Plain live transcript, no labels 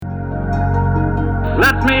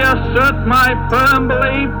Let me assert my firm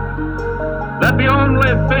belief that the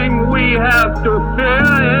only thing we have to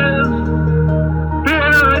fear is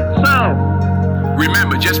fear itself.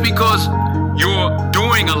 Remember, just because you're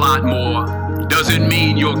doing a lot more doesn't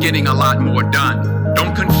mean you're getting a lot more done.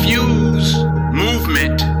 Don't confuse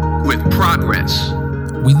movement with progress.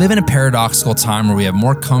 We live in a paradoxical time where we have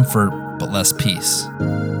more comfort but less peace,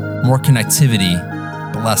 more connectivity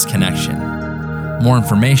but less connection, more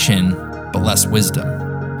information but less wisdom.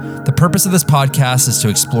 The purpose of this podcast is to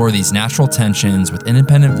explore these natural tensions with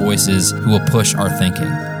independent voices who will push our thinking.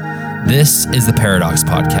 This is the Paradox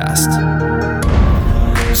Podcast.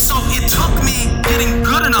 So it took me getting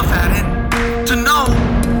good enough at it to know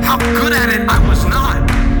how good at it I was not.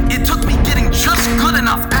 It took me getting just good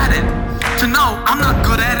enough at it to know I'm not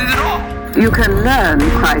good at it at all. You can learn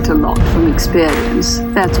quite a lot from experience.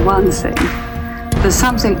 That's one thing. There's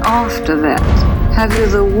something after that. Have you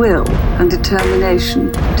the will and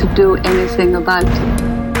determination to do anything about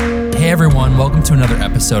it? Hey everyone, welcome to another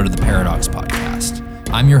episode of the Paradox Podcast.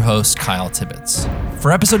 I'm your host, Kyle Tibbetts.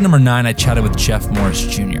 For episode number 9, I chatted with Jeff Morris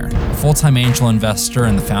Jr., a full-time angel investor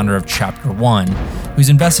and the founder of Chapter 1, who's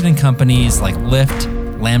invested in companies like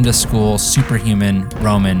Lyft, Lambda School, Superhuman,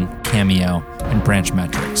 Roman, Cameo, and Branch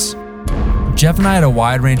Metrics. Jeff and I had a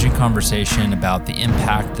wide-ranging conversation about the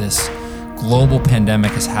impact this global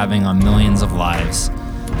pandemic is having on millions of lives,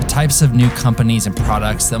 the types of new companies and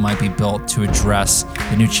products that might be built to address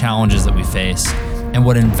the new challenges that we face, and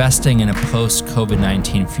what investing in a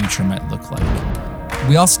post-COVID-19 future might look like.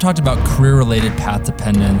 We also talked about career-related path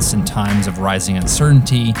dependence in times of rising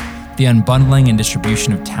uncertainty, the unbundling and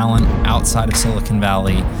distribution of talent outside of Silicon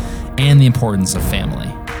Valley, and the importance of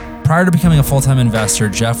family. Prior to becoming a full-time investor,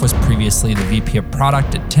 Jeff was previously the VP of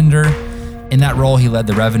Product at Tinder. In that role, he led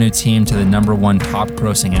the revenue team to the #1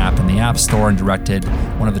 top-grossing app in the App Store and directed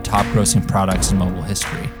one of the top-grossing products in mobile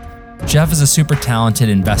history. Jeff is a super talented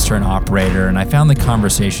investor and operator, and I found the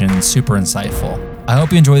conversation super insightful. I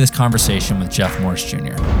hope you enjoy this conversation with Jeff Morris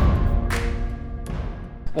Jr.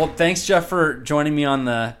 Well, thanks, Jeff, for joining me on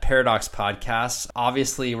the Paradox Podcast.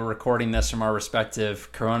 Obviously, we're recording this from our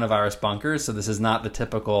respective coronavirus bunkers, so this is not the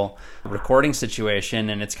typical recording situation,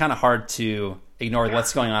 and it's kind of hard to ignore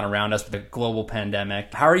what's going on around us with the global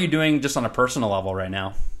pandemic. How are you doing just on a personal level right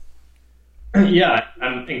now? Yeah,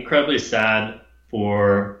 I'm incredibly sad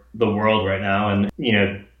for the world right now. And,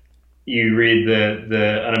 you read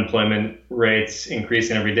the unemployment rates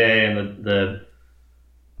increasing every day and the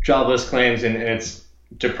jobless claims, and it's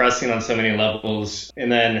depressing on so many levels.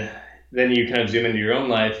 And then you kind of zoom into your own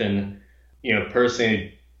life. And,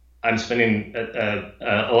 personally, I'm spending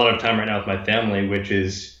a lot of time right now with my family, which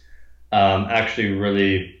is actually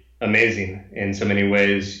really amazing in so many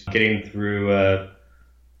ways. Getting through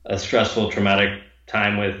a stressful, traumatic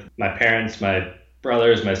time with my parents, my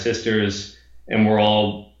brothers, my sisters, and we're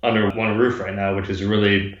all under one roof right now, which is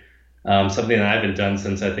really something that I haven't done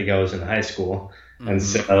since I think I was in high school. Mm-hmm. And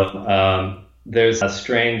so there's a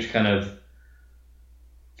strange kind of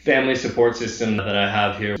family support system that I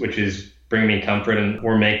have here, which is bringing me comfort, and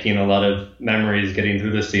we're making a lot of memories getting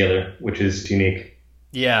through this together, which is unique.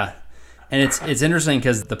 Yeah. And it's interesting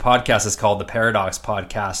because the podcast is called the Paradox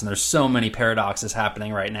Podcast, and there's so many paradoxes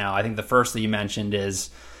happening right now. I think the first that you mentioned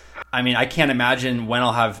is, I can't imagine when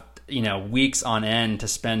I'll have, weeks on end to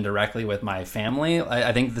spend directly with my family.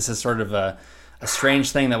 I think this is sort of a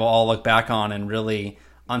strange thing that we'll all look back on and really,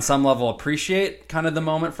 on some level, appreciate kind of the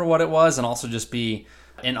moment for what it was, and also just be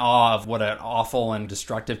in awe of what an awful and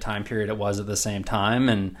destructive time period it was at the same time.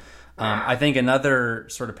 And I think another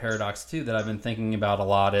sort of paradox, too, that I've been thinking about a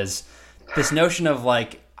lot is this notion of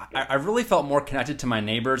I really felt more connected to my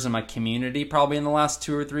neighbors and my community probably in the last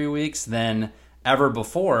 2 or 3 weeks than ever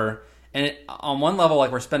before. And on one level,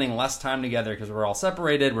 we're spending less time together because we're all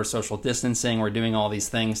separated, we're social distancing, we're doing all these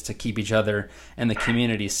things to keep each other and the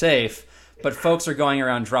community safe. But folks are going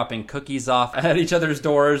around dropping cookies off at each other's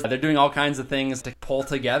doors. They're doing all kinds of things to pull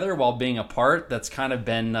together while being apart. That's kind of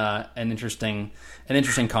been an interesting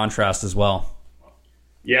contrast as well.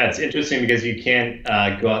 Yeah, it's interesting because you can't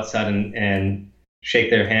go outside and shake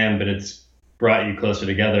their hand, but it's brought you closer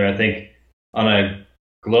together. I think on a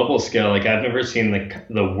global scale, I've never seen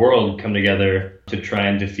the world come together to try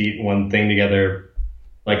and defeat one thing together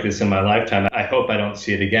like this in my lifetime. I hope I don't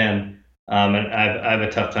see it again. And I have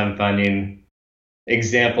a tough time finding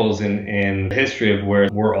examples in history of where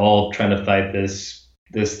we're all trying to fight this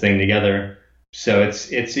thing together. So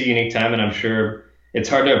it's a unique time, and I'm sure it's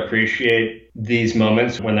hard to appreciate these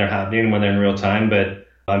moments when they're happening, when they're in real time, but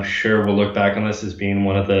I'm sure we'll look back on this as being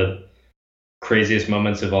one of the craziest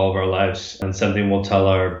moments of all of our lives and something we'll tell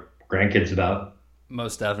our grandkids about.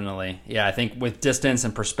 Most definitely. Yeah, I think with distance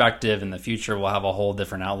and perspective in the future, we'll have a whole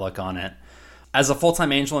different outlook on it. As a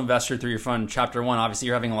full-time angel investor through your fund, Chapter 1, obviously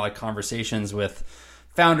you're having a lot of conversations with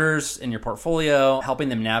founders in your portfolio, helping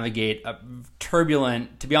them navigate a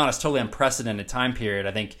turbulent, to be honest, totally unprecedented time period.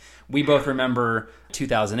 I think we both remember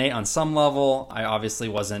 2008 on some level. I obviously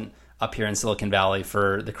wasn't up here in Silicon Valley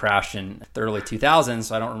for the crash in the early 2000s,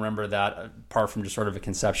 so I don't remember that apart from just sort of a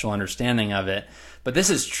conceptual understanding of it. But this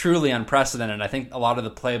is truly unprecedented. I think a lot of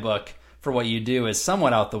the playbook for what you do is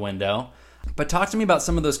somewhat out the window. But talk to me about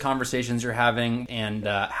some of those conversations you're having and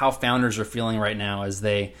how founders are feeling right now as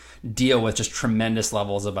they deal with just tremendous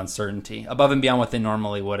levels of uncertainty, above and beyond what they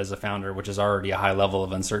normally would as a founder, which is already a high level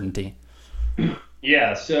of uncertainty.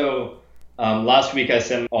 Yeah, so last week I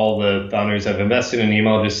sent all the founders I've invested in an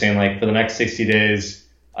email just saying, like, for the next 60 days,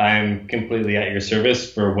 I'm completely at your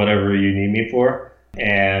service for whatever you need me for.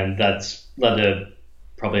 And that's led to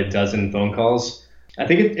probably a dozen phone calls. I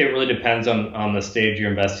think it really depends on the stage you're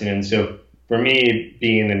investing in. So for me,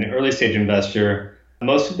 being an early stage investor,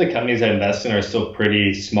 most of the companies I invest in are still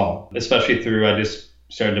pretty small, especially I just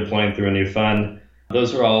started deploying through a new fund.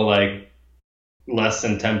 Those are all like less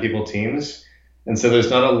than 10 people teams. And so there's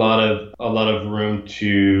not a lot of room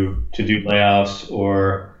to do layoffs,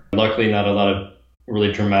 or luckily not a lot of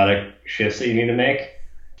really dramatic shifts that you need to make.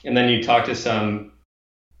 And then you talk to some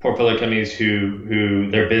portfolio companies who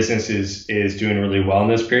their business is doing really well in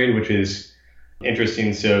this period, which is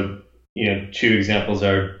interesting. So, two examples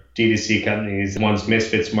are D2C companies. One's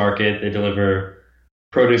Misfits Market. They deliver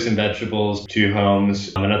produce and vegetables to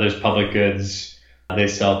homes. Another's Public Goods. They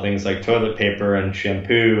sell things like toilet paper and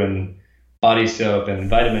shampoo and body soap and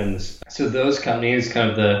vitamins. So those companies, kind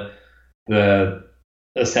of the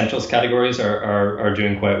essentials categories, are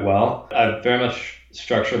doing quite well. I've very much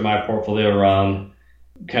structured my portfolio around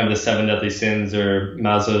kind of the 7 deadly sins or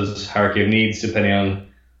Maslow's hierarchy of needs, depending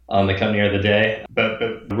on the company or the day, but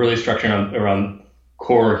really structuring around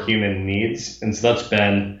core human needs. And so that's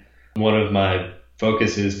been one of my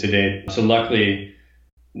focuses to date. So luckily,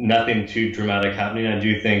 nothing too dramatic happening. I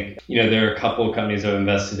do think, there are a couple of companies I've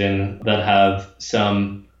invested in that have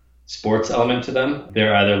some sports element to them.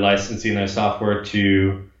 They're either licensing their software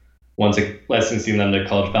one's licensing them to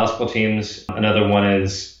college basketball teams. Another one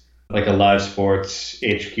is like a live sports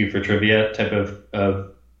HQ for trivia type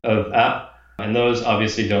of app. And those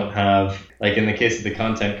obviously don't have, like in the case of the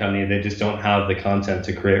content company, they just don't have the content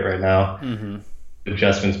to create right now. Mm-hmm.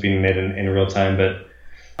 Adjustments being made in real time. But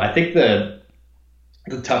I think the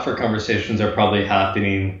tougher conversations are probably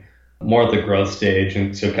happening more at the growth stage.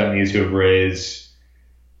 And so companies who have raised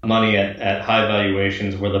money at high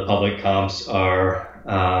valuations where the public comps are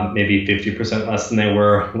maybe 50% less than they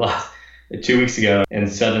were 2 weeks ago.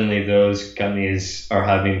 And suddenly those companies are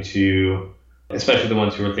having to, especially the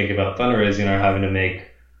ones who are thinking about fundraising, are having to make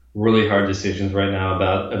really hard decisions right now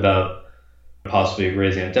about possibly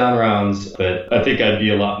raising at down rounds. But I think I'd be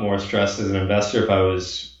a lot more stressed as an investor if I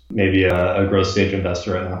was maybe a growth stage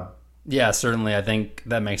investor right now. Yeah, certainly. I think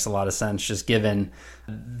that makes a lot of sense, just given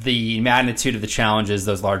the magnitude of the challenges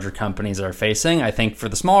those larger companies are facing. I think for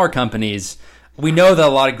the smaller companies, we know that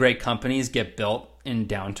a lot of great companies get built in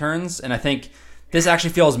downturns. And I think this actually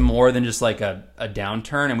feels more than just like a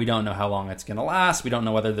downturn, and we don't know how long it's going to last. We don't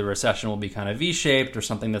know whether the recession will be kind of V-shaped or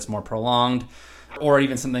something that's more prolonged, or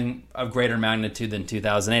even something of greater magnitude than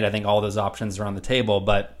 2008. I think all those options are on the table.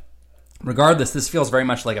 But regardless, this feels very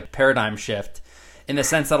much like a paradigm shift in the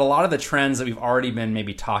sense that a lot of the trends that we've already been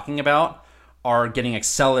maybe talking about are getting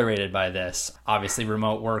accelerated by this. Obviously,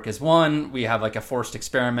 remote work is one. We have like a forced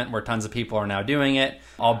experiment where tons of people are now doing it,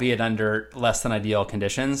 albeit under less than ideal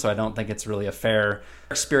conditions. So I don't think it's really a fair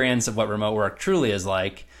experience of what remote work truly is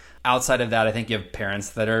like. Outside of that, I think you have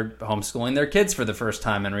parents that are homeschooling their kids for the first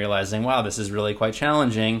time and realizing, wow, this is really quite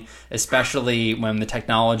challenging, especially when the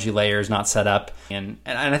technology layer is not set up. And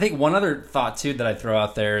I think one other thought too that I throw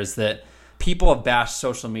out there is that people have bashed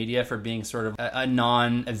social media for being sort of a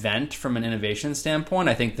non-event from an innovation standpoint.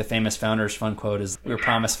 I think the famous Founders Fund quote is, we were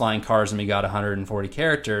promised flying cars and we got 140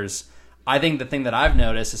 characters. I think the thing that I've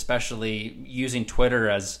noticed, especially using Twitter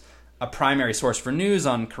as a primary source for news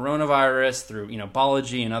on coronavirus through,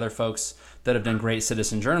 Bology and other folks that have done great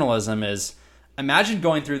citizen journalism, is imagine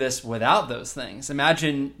going through this without those things.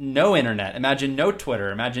 Imagine no internet, imagine no Twitter,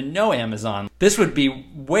 imagine no Amazon. This would be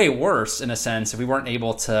way worse in a sense if we weren't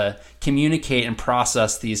able to communicate and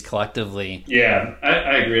process these collectively. Yeah,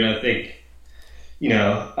 I agree. And I think,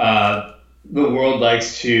 the world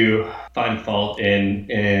likes to find fault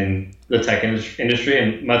in the tech industry,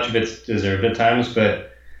 and much of it's deserved at times. But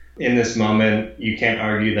in this moment, you can't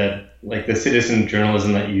argue that like the citizen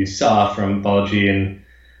journalism that you saw from Bology and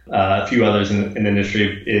a few others in the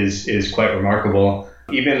industry is quite remarkable.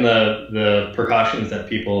 Even the precautions that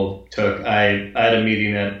people took. I had a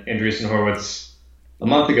meeting at Andreessen Horowitz a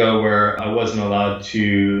month ago where I wasn't allowed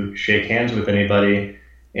to shake hands with anybody.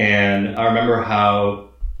 And I remember how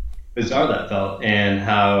bizarre that felt, and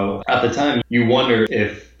how at the time you wonder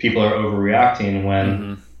if people are overreacting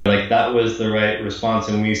when like that was the right response.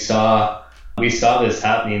 And we saw this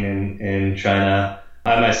happening in China.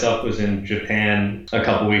 I myself was in Japan a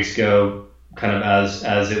couple weeks ago, kind of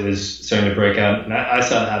as it was starting to break out, and I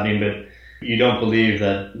saw it happening. But you don't believe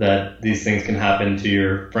that these things can happen to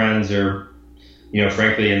your friends, or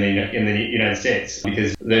frankly in the United States,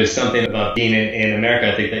 because there's something about being in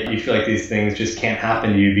America. I think that you feel like these things just can't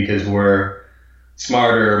happen to you because we're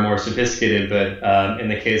smarter or more sophisticated. But in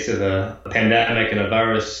the case of a pandemic and a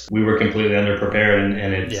virus, we were completely underprepared,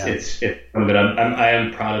 and it's. But I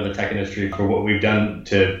am proud of the tech industry for what we've done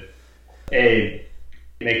to A,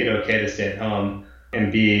 make it okay to stay at home,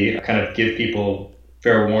 and B, kind of give people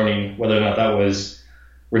fair warning. Whether or not that was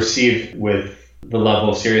received with the level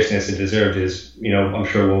of seriousness it deserved is, I'm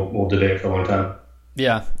sure we'll debate for a long time.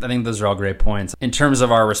 Yeah, I think those are all great points. In terms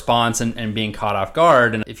of our response and being caught off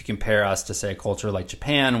guard, and if you compare us to, say, a culture like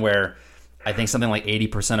Japan, where I think something like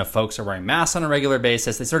 80% of folks are wearing masks on a regular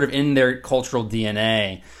basis, they sort of, in their cultural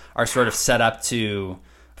DNA, are sort of set up to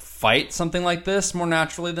fight something like this more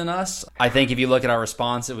naturally than us. I think if you look at our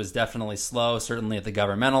response, it was definitely slow, certainly at the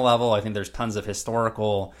governmental level. I think there's tons of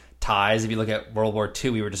historical ties. If you look at World War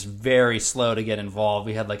II, we were just very slow to get involved.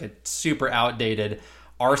 We had like a super outdated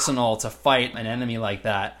arsenal to fight an enemy like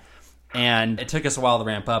that. And it took us a while to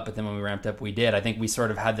ramp up, but then when we ramped up, we did. I think we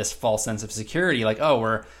sort of had this false sense of security, like, oh,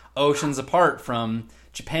 we're oceans apart from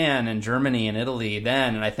Japan and Germany and Italy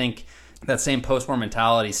then. And I think that same post-war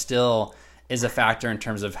mentality still is a factor in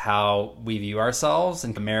terms of how we view ourselves,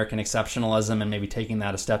 and American exceptionalism, and maybe taking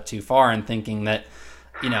that a step too far and thinking that,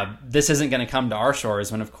 this isn't going to come to our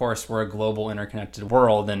shores, when of course we're a global interconnected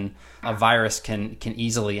world, and a virus can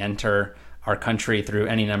easily enter our country through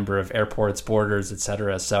any number of airports, borders,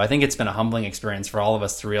 etc. So I think it's been a humbling experience for all of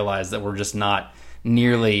us to realize that we're just not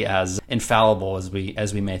nearly as infallible as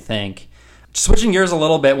we may think. Switching gears a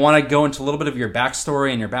little bit, want to go into a little bit of your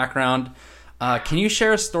backstory and your background. Can you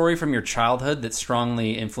share a story from your childhood that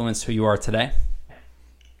strongly influenced who you are today?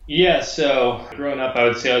 Yeah, so growing up, I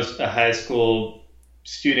would say I was a high school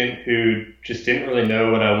student who just didn't really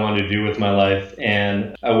know what I wanted to do with my life.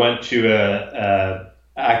 And I went to a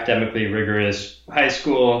academically rigorous high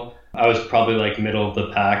school. I was probably like middle of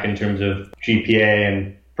the pack in terms of GPA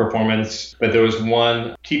and performance. But there was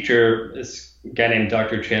one teacher, this guy named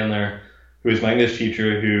Dr. Chandler, who was my English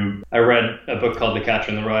teacher, who I read a book called The Catcher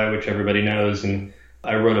in the Rye, which everybody knows. And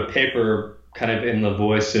I wrote a paper kind of in the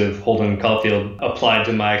voice of Holden Caulfield, applied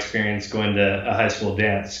to my experience going to a high school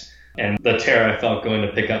dance. And the terror I felt going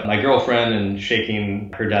to pick up my girlfriend and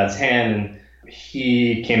shaking her dad's hand. And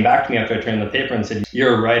he came back to me after I turned the paper and said,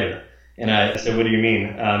 "You're a writer." And I said, "What do you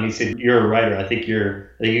mean?" He said, "You're a writer. I think you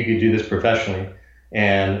could do this professionally."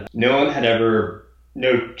 And no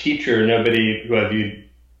teacher, nobody who I viewed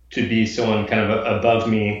to be someone kind of above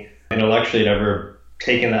me intellectually had ever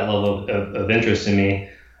taken that level of interest in me.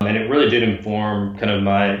 And it really did inform kind of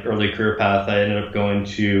my early career path. I ended up going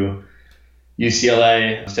to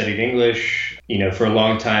UCLA, studied English. For a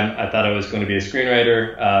long time, I thought I was going to be a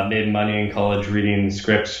screenwriter, made money in college reading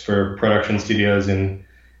scripts for production studios in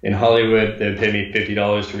Hollywood. They would pay me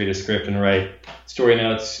 $50 to read a script and write story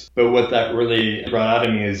notes. But what that really brought out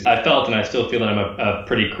of me is I felt, and I still feel, that I'm a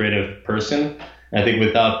pretty creative person. And I think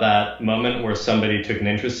without that moment where somebody took an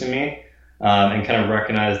interest in me and kind of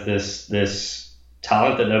recognized this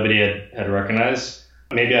talent that nobody had recognized,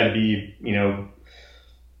 maybe I'd be,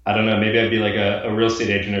 I don't know, maybe I'd be like a real estate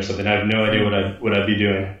agent or something. I have no idea what I'd be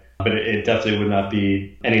doing, but it definitely would not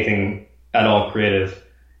be anything at all creative.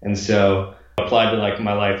 And so applied to like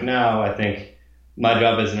my life now, I think my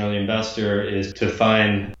job as an early investor is to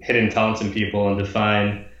find hidden talents in people and to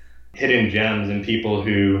find hidden gems in people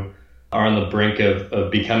who are on the brink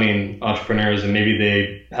of becoming entrepreneurs, and maybe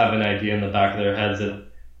they have an idea in the back of their heads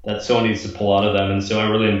that someone needs to pull out of them. And so I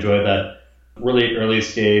really enjoy that really early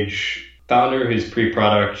stage founder who's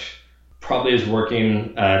pre-product, probably is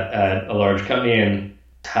working at a large company and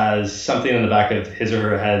has something in the back of his or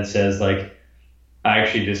her head says like, I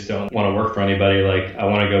actually just don't want to work for anybody. Like, I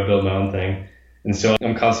want to go build my own thing. And so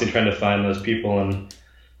I'm constantly trying to find those people. And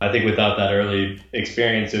I think without that early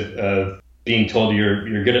experience of being told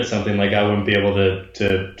you're good at something, like I wouldn't be able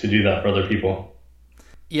to do that for other people.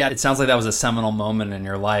 Yeah, it sounds like that was a seminal moment in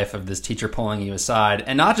your life of this teacher pulling you aside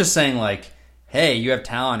and not just saying like, hey, you have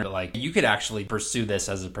talent, or like you could actually pursue this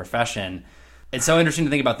as a profession. It's so interesting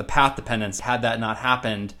to think about the path dependence. Had that not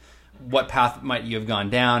happened, what path might you have gone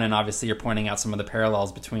down? And obviously you're pointing out some of the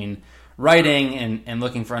parallels between writing and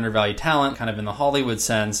looking for undervalued talent, kind of in the Hollywood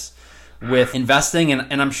sense, with investing.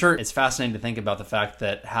 And I'm sure it's fascinating to think about the fact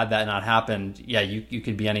that had that not happened, you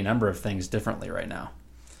could be any number of things differently right now.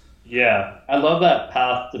 Yeah, I love that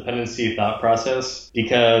path dependency thought process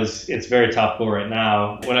because it's very topical right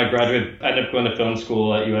now. When I graduated, I ended up going to film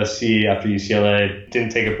school at USC after UCLA,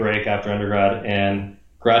 didn't take a break after undergrad, and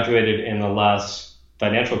graduated in the last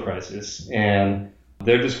financial crisis. And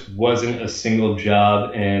there just wasn't a single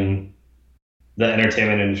job in the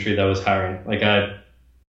entertainment industry that was hiring. Like, I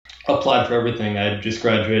applied for everything. I had just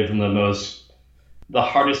graduated from the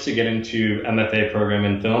hardest to get into MFA program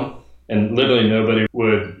in film. And literally nobody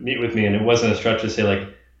would meet with me. And it wasn't a stretch to say, like,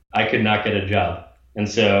 I could not get a job. And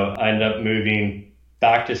so I ended up moving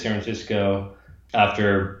back to San Francisco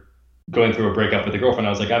after going through a breakup with a girlfriend. I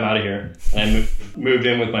was like, I'm out of here. And I moved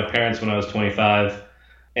in with my parents when I was 25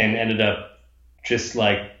 and ended up just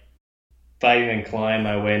like fighting and clawing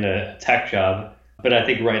my way into a tech job. But I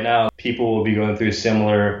think right now people will be going through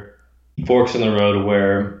similar forks in the road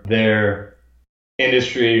where their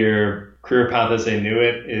industry or career path as they knew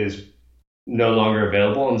it is no longer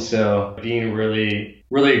available. And so being really,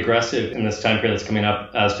 really aggressive in this time period that's coming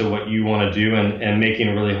up as to what you want to do and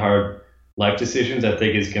making really hard life decisions, I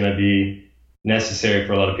think is going to be necessary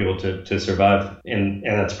for a lot of people to survive. And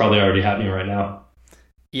that's probably already happening right now.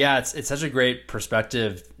 Yeah, it's such a great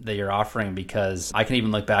perspective that you're offering, because I can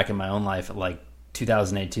even look back in my own life at like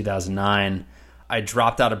 2008, 2009. I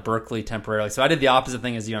dropped out of Berkeley temporarily. So I did the opposite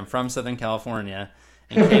thing as you. I'm from Southern California.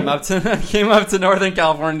 And came up to Northern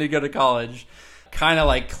California to go to college. Kind of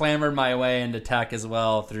like clambered my way into tech as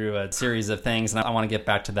well through a series of things. And I want to get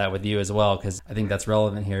back to that with you as well, because I think that's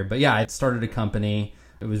relevant here. But yeah, I started a company.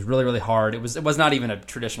 It was really, really hard. It was not even a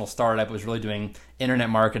traditional startup. It was really doing internet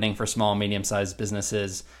marketing for small, medium-sized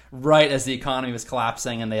businesses right as the economy was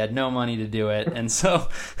collapsing and they had no money to do it. And so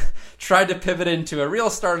tried to pivot into a real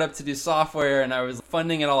startup to do software, and I was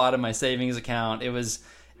funding it all out of my savings account. It was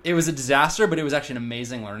a disaster, but it was actually an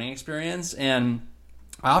amazing learning experience. And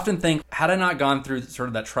I often think, had I not gone through sort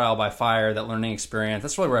of that trial by fire, that learning experience,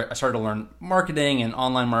 that's really where I started to learn marketing and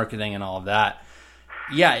online marketing and all of that.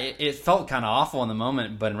 Yeah, it felt kind of awful in the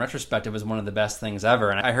moment, but in retrospect, it was one of the best things ever.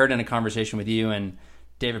 And I heard in a conversation with you and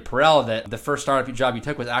David Perel that the first startup job you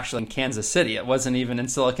took was actually in Kansas City. It wasn't even in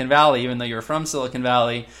Silicon Valley, even though you were from Silicon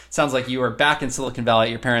Valley. Sounds like you were back in Silicon Valley at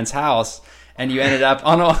your parents' house, and you ended up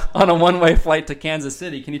on a one-way flight to Kansas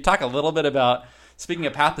City. Can you talk a little bit about, speaking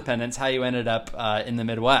of path dependence, how you ended up in the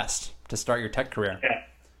Midwest to start your tech career? Yeah.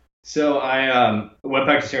 So I went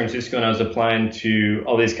back to San Francisco and I was applying to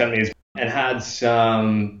all these companies and had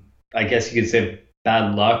some, I guess you could say,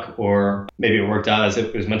 bad luck, or maybe it worked out as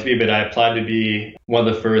it was meant to be, but I applied to be one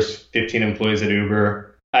of the first 15 employees at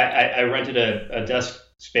Uber. I rented a desk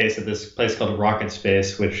space at this place called Rocket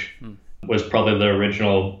Space, which was probably the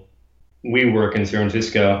original WeWork in San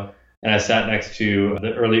Francisco. And I sat next to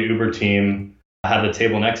the early Uber team. I had the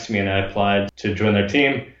table next to me and I applied to join their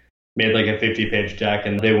team, made like a 50-page deck,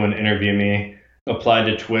 and they wouldn't interview me. Applied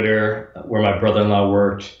to Twitter, where my brother-in-law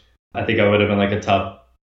worked. I think I would have been like a top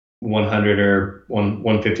 100 or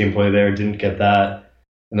 150 employee there, didn't get that.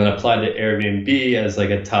 And then applied to Airbnb as like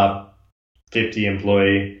a top 50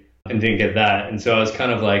 employee and didn't get that. And so I was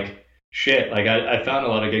kind of like, shit, like I found a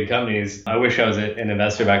lot of good companies. I wish I was an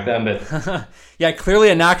investor back then, but yeah, clearly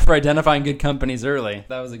a knack for identifying good companies early.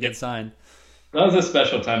 That was a good sign. That was a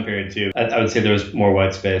special time period too. I would say there was more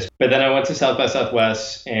white space. But then I went to South by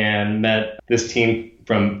Southwest and met this team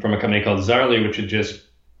from a company called Zarly, which had just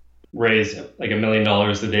raised like $1 million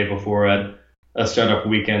the day before at a startup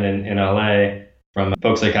weekend in LA from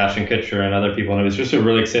folks like Ashton Kutcher and other people. And it was just a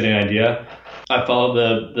really exciting idea. I followed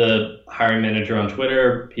the hiring manager on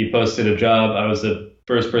Twitter. He posted a job. I was the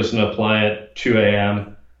first person to apply at 2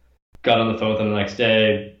 a.m. Got on the phone with them the next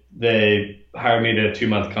day. They hired me to a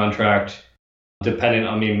 2-month contract, depending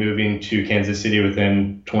on me moving to Kansas City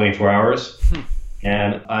within 24 hours.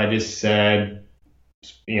 And I just said,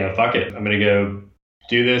 fuck it. I'm going to go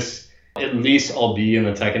do this. At least I'll be in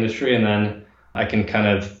the tech industry, and then I can kind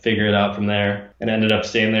of figure it out from there. And ended up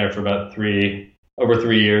staying there for about over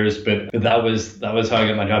 3 years. But that was how I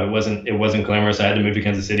got my job. It wasn't glamorous. I had to move to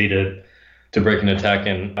Kansas City to break into tech.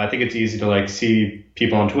 And I think it's easy to like see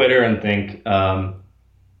people on Twitter and think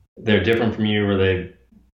they're different from you, or they,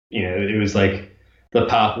 it was like the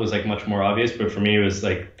path was like much more obvious. But for me, it was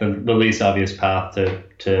like the least obvious path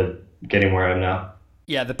to getting where I am now.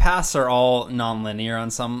 Yeah, the paths are all nonlinear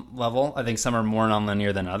on some level. I think some are more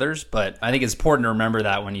nonlinear than others, but I think it's important to remember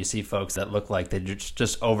that when you see folks that look like they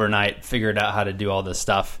just overnight figured out how to do all this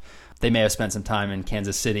stuff. They may have spent some time in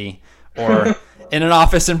Kansas City or in an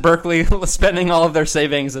office in Berkeley spending all of their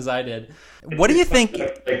savings as I did. What do you think?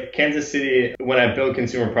 Like Kansas City, when I build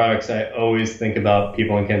consumer products, I always think about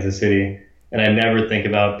people in Kansas City, and I never think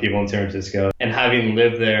about people in San Francisco. And having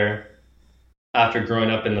lived there after growing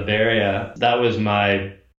up in the Bay Area, that was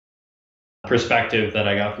my perspective that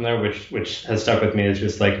I got from there, which has stuck with me. Is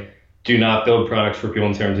just like, do not build products for people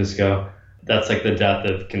in San Francisco. That's like the death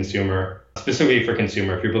of consumer, specifically for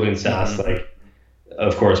consumer. If you're building SaaS, like,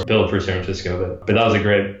 of course, build for San Francisco. But that was a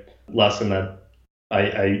great lesson that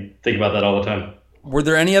I think about that all the time. Were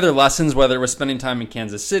there any other lessons, whether it was spending time in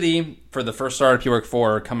Kansas City for the first startup you worked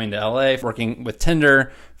for, or coming to LA, working with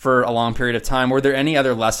Tinder for a long period of time? Were there any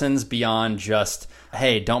other lessons beyond just,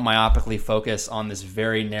 hey, don't myopically focus on this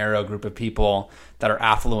very narrow group of people that are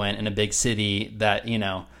affluent in a big city that, you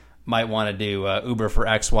know, might want to do Uber for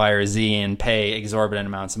X, Y, or Z and pay exorbitant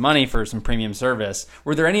amounts of money for some premium service?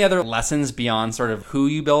 Were there any other lessons beyond sort of who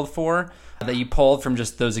you build for that you pulled from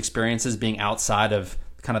just those experiences being outside of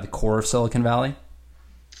kind of the core of Silicon Valley?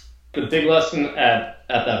 The big lesson at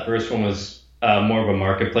that first one was more of a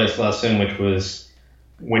marketplace lesson, which was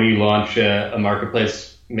when you launch a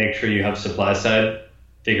marketplace, make sure you have supply side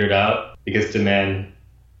figured out, because demand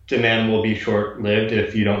will be short-lived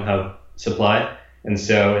if you don't have supply. And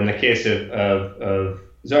so in the case of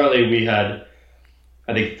Zarly, we had,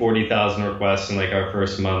 I think, 40,000 requests in like our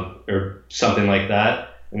first month or something like that.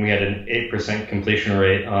 And we had an 8% completion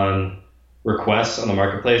rate on requests on the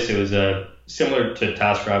marketplace. It was similar to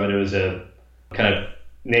TaskRabbit. It was a kind of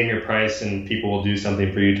name your price and people will do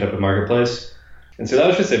something for you type of marketplace. And so that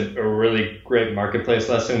was just a really great marketplace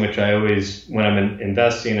lesson, which I always, when I'm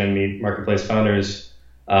investing and meet marketplace founders,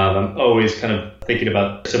 I'm always kind of thinking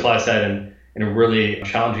about supply side and really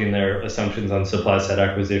challenging their assumptions on supply side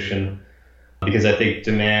acquisition, because I think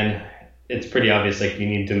demand, it's pretty obvious, like you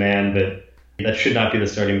need demand, but that should not be the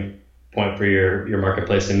starting point for your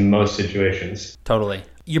marketplace in most situations. Totally.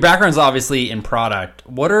 Your background's obviously in product.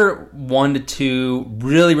 What are 1 to 2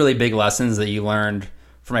 really, really big lessons that you learned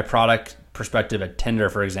from a product perspective at Tinder,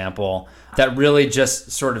 for example, that really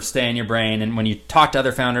just sort of stay in your brain? And when you talk to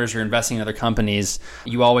other founders, you're investing in other companies,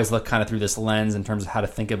 you always look kind of through this lens in terms of how to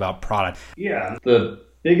think about product. Yeah. The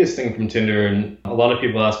biggest thing from Tinder, and a lot of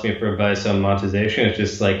people ask me for advice on monetization, is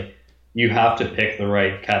just like, you have to pick the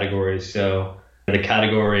right categories. So the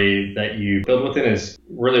category that you build within is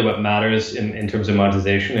really what matters in terms of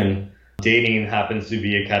monetization. And dating happens to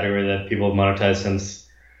be a category that people have monetized since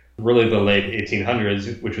really the late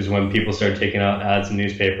 1800s, which was when people started taking out ads in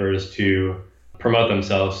newspapers to promote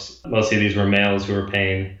themselves. Mostly these were males who were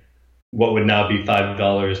paying what would now be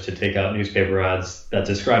 $5 to take out newspaper ads that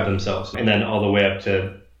describe themselves. And then all the way up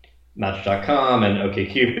to Match.com and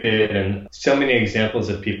OkCupid, and so many examples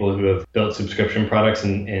of people who have built subscription products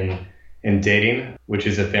in dating, which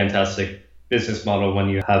is a fantastic business model when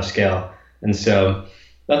you have scale. And so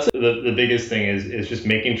that's the biggest thing is just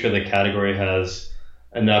making sure the category has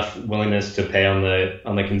enough willingness to pay on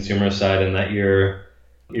the consumer side, and that you're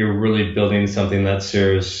really building something that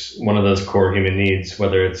serves one of those core human needs,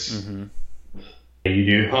 whether it's you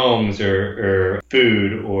do homes or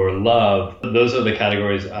food or love. Those are the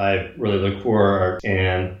categories I really look for.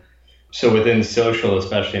 And so within social,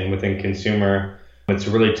 especially, and within consumer, it's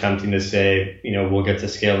really tempting to say, we'll get to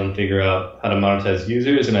scale and figure out how to monetize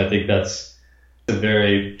users. And I think that's a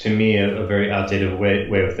very outdated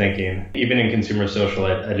way of thinking. Even in consumer social,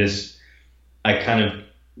 I kind of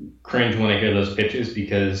cringe when I hear those pitches,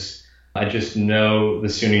 because I just know the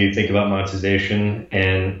sooner you think about monetization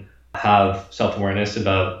and have self-awareness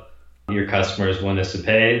about your customers' willingness to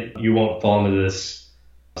pay, you won't fall into this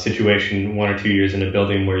situation 1 or 2 years into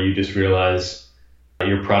building where you just realize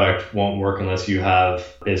your product won't work unless you have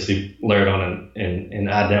basically layered on an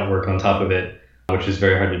ad network on top of it, which is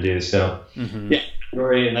very hard to do. So yeah,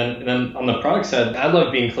 and then on the product side, I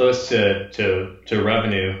love being close to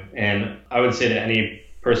revenue. And I would say to any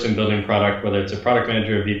person building product, whether it's a product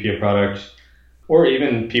manager, a VP of product, or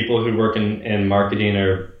even people who work in marketing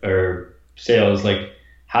or sales, like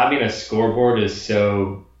having a scoreboard is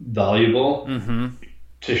so valuable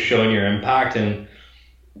to showing your impact. And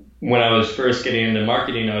when I was first getting into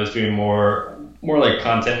marketing, I was doing more like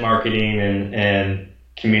content marketing and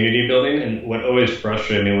community building. And what always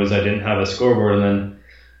frustrated me was I didn't have a scoreboard. And then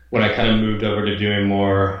when I kind of moved over to doing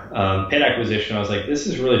more paid acquisition, I was like, this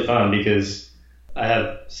is really fun, because I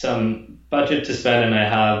have some budget to spend and I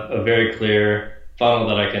have a very clear funnel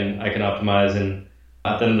that I can optimize. And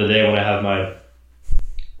at the end of the day, when I have my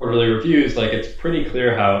quarterly reviews, like it's pretty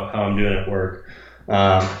clear how I'm doing at work.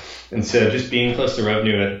 And so just being close to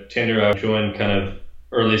revenue at Tinder, I joined kind of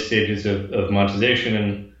early stages of monetization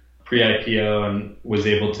and pre-IPO, and was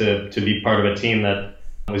able to be part of a team that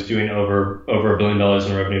was doing over $1 billion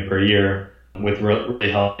in revenue per year with really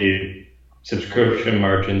healthy subscription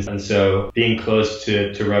margins. And so being close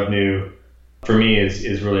to revenue for me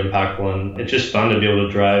is really impactful, and it's just fun to be able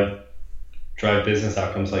to drive business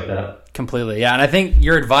outcomes like that. Completely. Yeah. And I think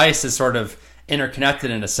your advice is sort of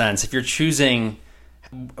interconnected in a sense. If you're choosing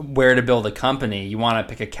where to build a company, you want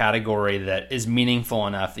to pick a category that is meaningful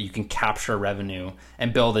enough that you can capture revenue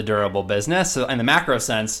and build a durable business. So in the macro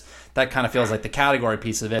sense, that kind of feels like the category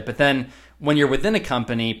piece of it. But then when you're within a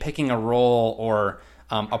company, picking a role or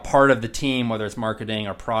a part of the team, whether it's marketing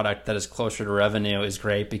or product, that is closer to revenue is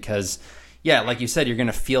great because, yeah, like you said, you're going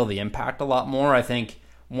to feel the impact a lot more. I think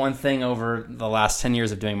one thing over the last 10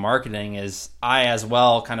 years of doing marketing is I as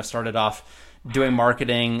well kind of started off doing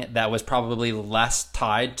marketing that was probably less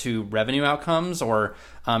tied to revenue outcomes, or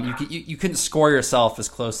you couldn't score yourself as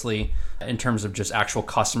closely in terms of just actual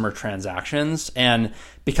customer transactions, and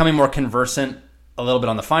becoming more conversant a little bit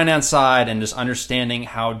on the finance side and just understanding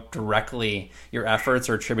how directly your efforts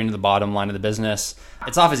are attributing to the bottom line of the business.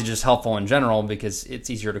 It's obviously just helpful in general because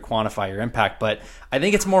it's easier to quantify your impact, but I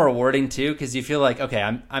think it's more rewarding too because you feel like, okay,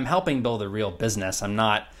 I'm helping build a real business. I'm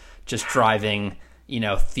not just driving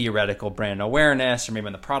theoretical brand awareness, or maybe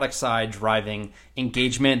on the product side, driving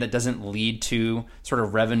engagement that doesn't lead to sort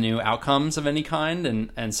of revenue outcomes of any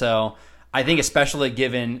kind. And so I think especially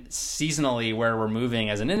given seasonally where we're moving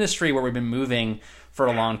as an industry, where we've been moving for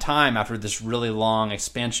a long time after this really long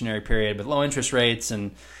expansionary period with low interest rates,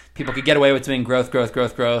 and people could get away with doing growth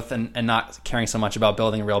and not caring so much about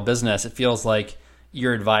building a real business, it feels like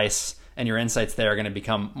your advice and your insights there are going to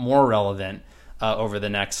become more relevant over the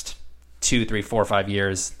next 2, 3, 4, 5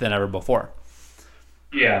 years than ever before.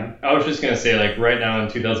 Yeah, I was just going to say, like right now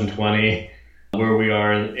in 2020, where we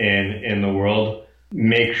are in the world,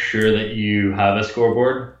 make sure that you have a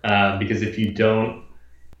scoreboard because if you don't,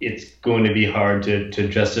 it's going to be hard to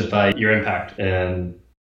justify your impact. And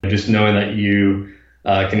just knowing that you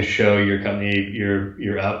can show your company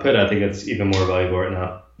your output, I think it's even more valuable right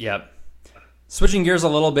now. Yep. Switching gears a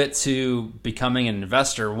little bit to becoming an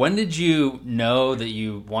investor, when did you know that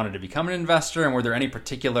you wanted to become an investor, and were there any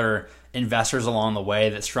particular investors along the way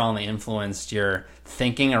that strongly influenced your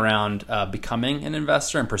thinking around becoming an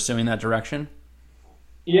investor and pursuing that direction?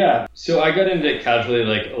 Yeah, so I got into it casually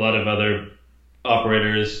like a lot of other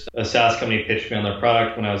operators. A SaaS company pitched me on their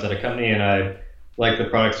product when I was at a company, and I liked the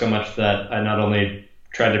product so much that I not only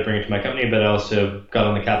tried to bring it to my company, but I also got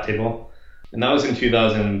on the cap table. And that was in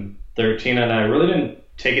 2013, and I really didn't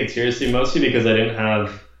take it seriously, mostly because I didn't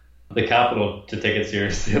have the capital to take it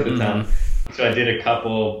seriously at the time. So I did a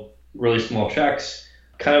couple really small checks.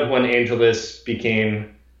 Kind of when AngelList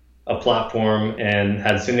became a platform and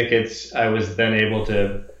had syndicates, I was then able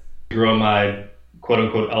to grow my quote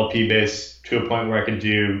unquote LP base to a point where I could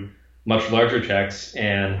do much larger checks,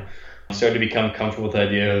 and started to become comfortable with the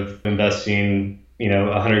idea of investing,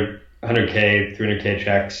 100K, 300K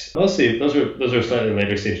checks. Mostly those are slightly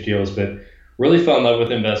later stage deals, but really fell in love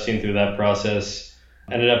with investing through that process.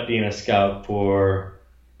 Ended up being a scout for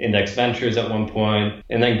Index Ventures at one point,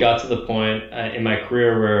 and then got to the point in my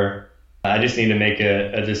career where I just need to make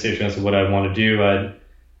a decision as to what I want to do.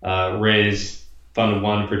 I'd raised Fund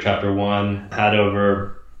 1 for Chapter 1, had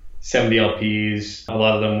over 70 LPs. A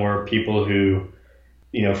lot of them were people who,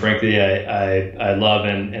 frankly, I love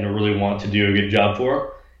and really want to do a good job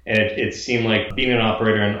for. And it seemed like being an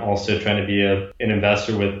operator and also trying to be an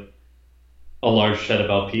investor with a large set of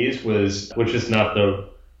LPs was just not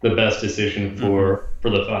the best decision for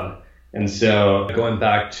the fund. And so going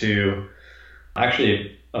back to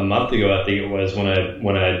actually a month ago, I think it was,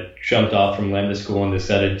 when I jumped off from Lambda School and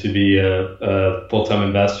decided to be a full-time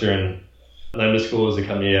investor. And Lambda School is a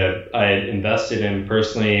company I had invested in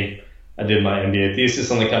personally. I did my MBA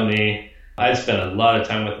thesis on the company. I spent a lot of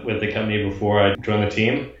time with the company before I joined the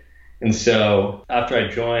team. And so after I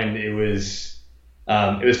joined, it was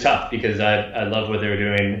tough because I love what they were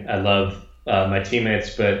doing. I love my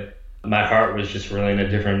teammates, but my heart was just really in a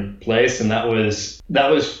different place. And that was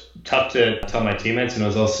tough to tell my teammates. And it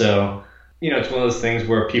was also, it's one of those things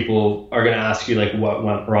where people are going to ask you like what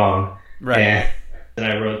went wrong. Right. And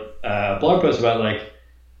I wrote a blog post about like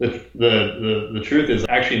the truth is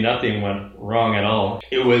actually nothing went wrong at all.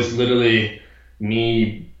 It was literally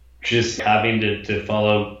me just having to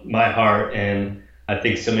follow my heart. And I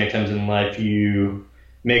think so many times in life you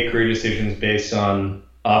make career decisions based on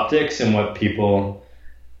optics and what people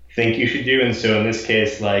think you should do. And so in this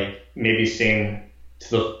case, like maybe staying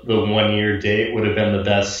to the 1 year date would have been the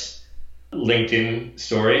best LinkedIn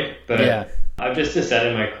story. But I've just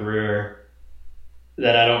decided in my career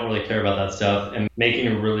that I don't really care about that stuff, and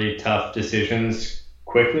making really tough decisions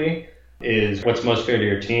quickly is what's most fair to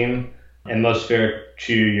your team and most fair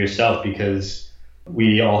to yourself, because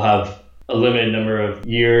we all have a limited number of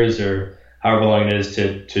years or however long it is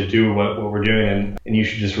to do what we're doing, and you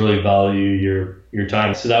should just really value your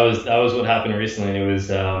time. So that was what happened recently, and it was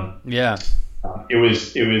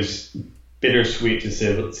it was bittersweet to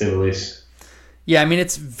say the least. Yeah, I mean,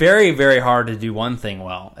 it's very, very hard to do one thing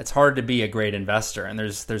well. It's hard to be a great investor, and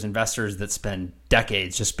there's investors that spend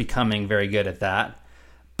decades just becoming very good at that.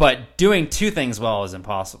 But doing two things well is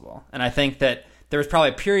impossible. And I think that there was probably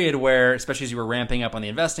a period where, especially as you were ramping up on the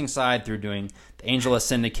investing side through doing the AngelList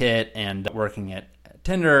Syndicate and working at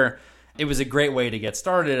Tinder, it was a great way to get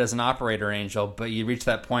started as an operator angel, but you reached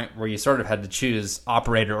that point where you sort of had to choose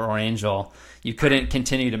operator or angel. You couldn't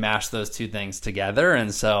continue to mash those two things together.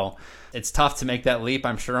 And so it's tough to make that leap,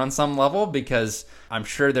 I'm sure, on some level, because I'm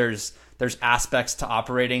sure there's aspects to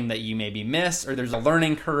operating that you maybe miss, or there's a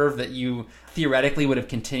learning curve that you theoretically would have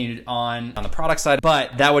continued on the product side,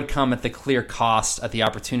 but that would come at the clear cost, at the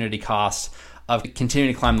opportunity cost of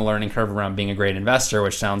continuing to climb the learning curve around being a great investor,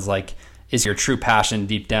 which sounds like is your true passion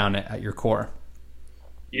deep down at your core.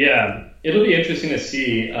 Yeah, it'll be interesting to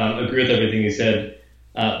see. Agree with everything you said.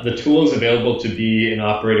 The tools available to be an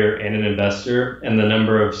operator and an investor, and the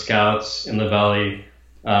number of scouts in the Valley,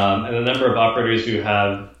 and the number of operators who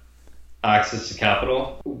have access to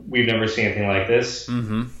capital. We've never seen anything like this.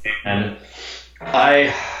 Mm-hmm. And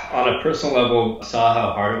I, on a personal level, saw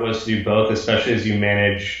how hard it was to do both, especially as you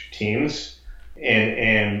manage teams.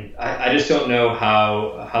 And I just don't know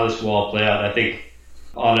how this will all play out. I think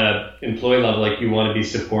on an employee level, like, you want to be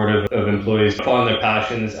supportive of employees following their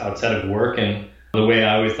passions outside of work. And the way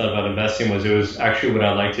I always thought about investing was, it was actually what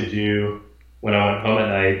I like to do when I went home at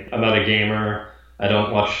night. I'm not a gamer. I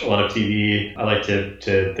don't watch a lot of TV. I like to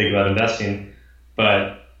think about investing.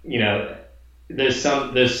 But, you know, there's some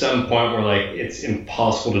point where, like, it's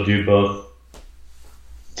impossible to do both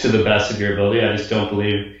to the best of your ability. I just don't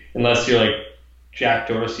believe, unless you're like Jack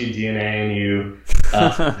Dorsey DNA and you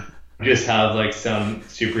just have like some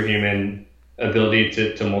superhuman ability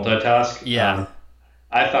to multitask. Yeah.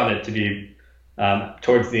 I found it to be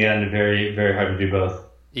towards the end very, very hard to do both.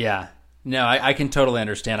 Yeah. No, I can totally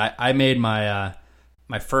understand. I made my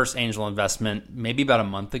my first angel investment maybe about a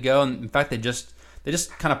month ago, and in fact they just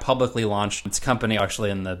kind of publicly launched its company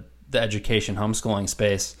actually in the education homeschooling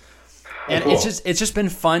space. And cool. It's just been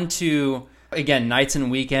fun to, again, nights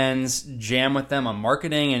and weekends, jam with them on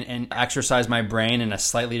marketing and exercise my brain in a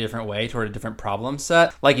slightly different way toward a different problem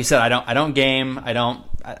set. Like you said, I don't game. I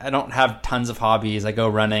don't have tons of hobbies. I go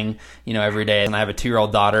running, every day, and I have a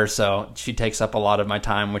 2-year-old daughter, so she takes up a lot of my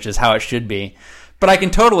time, which is how it should be. But I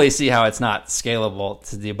can totally see how it's not scalable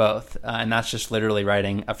to do both. And that's just literally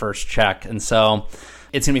writing a first check. And so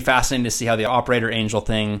it's going to be fascinating to see how the operator angel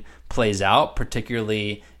thing plays out,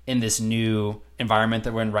 particularly in this new environment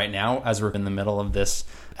that we're in right now, as we're in the middle of this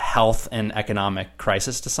health and economic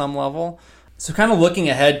crisis to some level. So kind of looking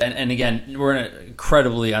ahead, and again, we're in an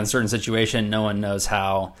incredibly uncertain situation. No one knows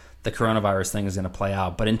how the coronavirus thing is going to play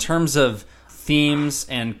out. But in terms of themes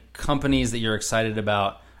and companies that you're excited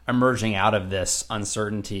about emerging out of this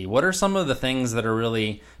uncertainty, what are some of the things that are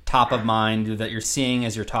really top of mind that you're seeing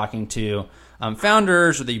as you're talking to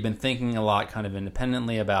founders, or that you've been thinking a lot kind of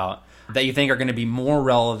independently about, that you think are going to be more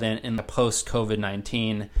relevant in the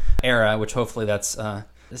post-COVID-19 era, which hopefully that's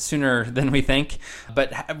sooner than we think?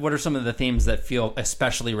 But what are some of the themes that feel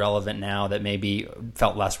especially relevant now that maybe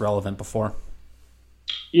felt less relevant before?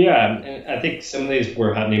 Yeah, and I think some of these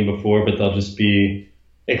were happening before, but they'll just be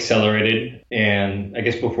accelerated. And I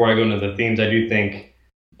guess before I go into the themes, I do think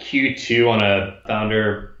Q2 on a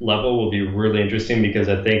founder level will be really interesting, because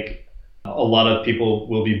I think a lot of people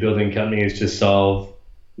will be building companies to solve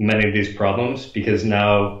many of these problems, because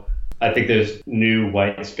now I think there's new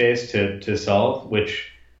white space to solve, which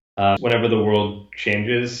whenever the world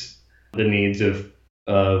changes, the needs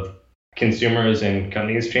of consumers and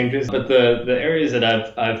companies changes. But the areas that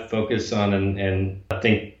I've focused on and I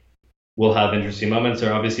think will have interesting moments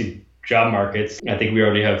are obviously job markets. I think we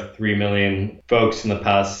already have 3 million folks in the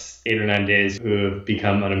past 8 or 9 days who have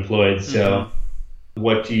become unemployed. So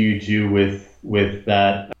what do you do with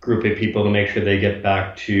that group of people to make sure they get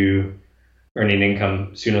back to earning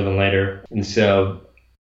income sooner than later? And so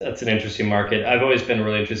that's an interesting market. I've always been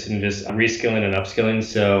really interested in just reskilling and upskilling.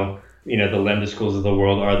 So, the Lambda schools of the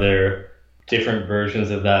world, are there different versions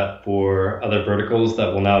of that for other verticals that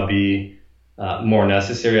will now be more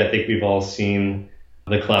necessary? I think we've all seen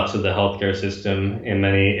the collapse of the healthcare system in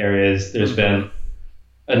many areas. There's been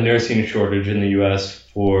a nursing shortage in the US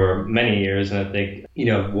for many years, and I think,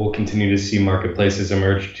 we'll continue to see marketplaces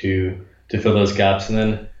emerge to fill those gaps. And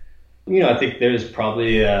then, I think there's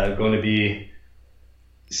probably going to be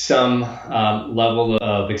some level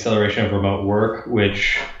of acceleration of remote work,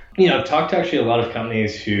 which, I've talked to actually a lot of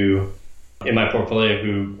companies who, in my portfolio,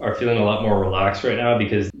 who are feeling a lot more relaxed right now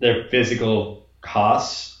because their physical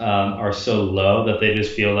costs are so low that they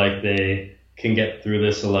just feel like they can get through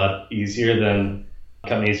this a lot easier than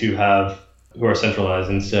companies who are centralized.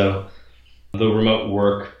 And so the remote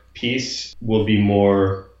work piece will be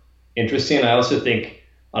more interesting. I also think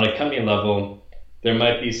on a company level, there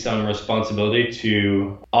might be some responsibility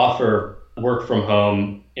to offer work from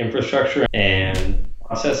home infrastructure and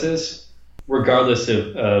processes, regardless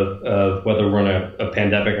of whether we're in a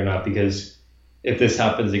pandemic or not, because if this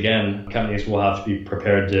happens again, companies will have to be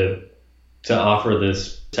prepared to offer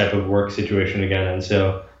this type of work situation again. And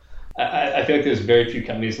so I feel like there's very few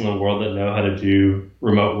companies in the world that know how to do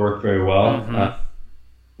remote work very well.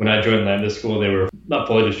 When I joined Lambda School, they were not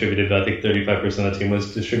fully distributed, but I think 35% of the team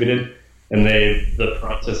was distributed. And the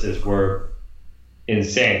processes were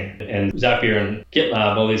insane. And Zapier and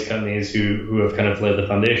GitLab, all these companies who have kind of laid the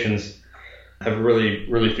foundations, have really,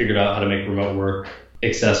 really figured out how to make remote work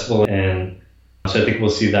accessible. And so I think we'll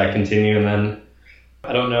see that continue. And then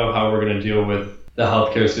I don't know how we're going to deal with the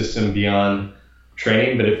healthcare system beyond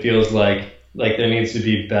training, but it feels like there needs to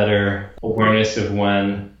be better awareness of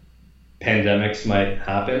when pandemics might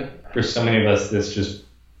happen. For so many of us, this just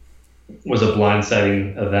was a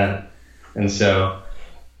blindsiding event. And so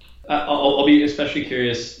I'll be especially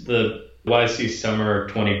curious, the YC Summer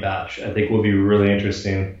 20 batch, I think will be really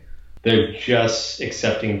interesting. They're just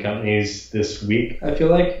accepting companies this week, I feel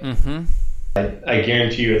like. I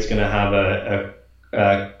guarantee you it's going to have a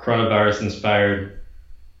coronavirus-inspired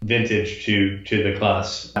vintage to the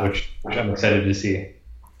class, which I'm excited to see.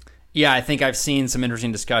 Yeah, I think I've seen some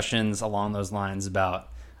interesting discussions along those lines about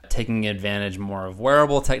taking advantage more of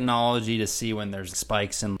wearable technology to see when there's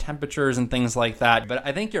spikes in temperatures and things like that. But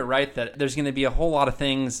I think you're right that there's going to be a whole lot of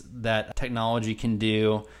things that technology can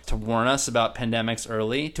do to warn us about pandemics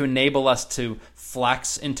early, to enable us to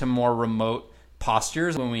flex into more remote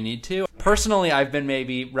postures when we need to. Personally, I've been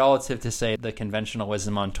maybe, relative to, say, the conventional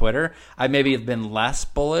wisdom on Twitter, I maybe have been less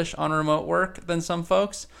bullish on remote work than some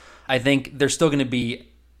folks. I think there's still going to be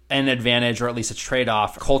an advantage, or at least a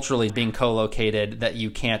trade-off, culturally being co-located that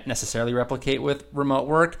you can't necessarily replicate with remote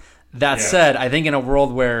work. That said, I think in a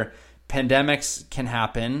world where pandemics can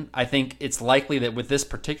happen, I think it's likely that with this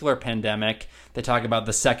particular pandemic, they talk about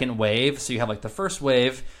the second wave. So you have like the first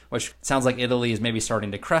wave, which sounds like Italy is maybe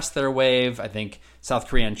starting to crest their wave. I think South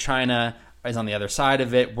Korea and China is on the other side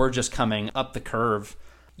of it. We're just coming up the curve.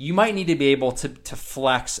 You might need to be able to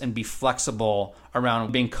flex and be flexible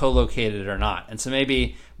around being co-located or not. And so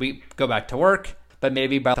maybe we go back to work, but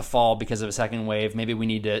maybe by the fall, because of a second wave, maybe we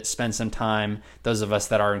need to spend some time, those of us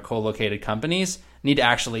that are in co-located companies, need to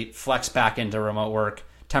actually flex back into remote work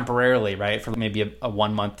temporarily, right? For maybe a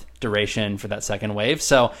 1 month duration for that second wave.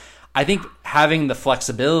 So I think having the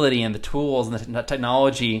flexibility and the tools and the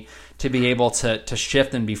technology to be able to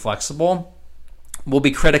shift and be flexible will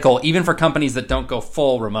be critical, even for companies that don't go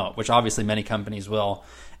full remote, which obviously many companies will,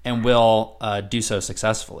 and will do so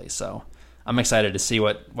successfully. So I'm excited to see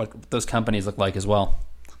what those companies look like as well.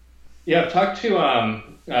 Yeah, I've talked to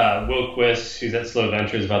Will Quist, who's at Slow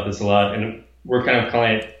Ventures, about this a lot, and we're kind of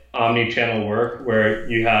calling it omni-channel work, where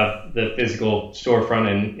you have the physical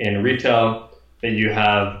storefront in retail, that you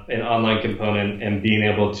have an online component, and being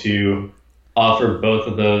able to offer both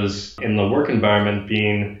of those in the work environment,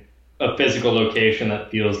 being a physical location that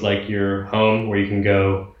feels like your home, where you can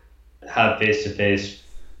go have face-to-face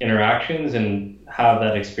interactions and have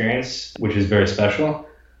that experience, which is very special.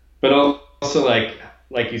 But also,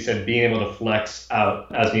 like you said, being able to flex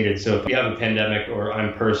out as needed. So if you have a pandemic, or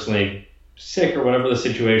I'm personally sick, or whatever the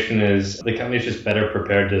situation is, the company's just better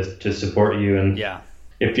prepared to support you. And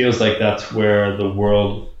it feels like that's where the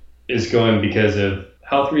world is going because of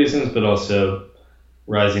health reasons, but also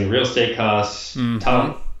rising real estate costs,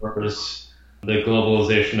 talent workers, the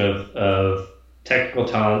globalization of technical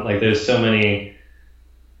talent. Like, there's so many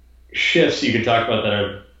shifts you could talk about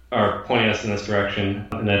that are pointing us in this direction.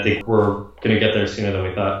 And I think we're going to get there sooner than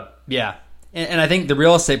we thought. Yeah. And I think the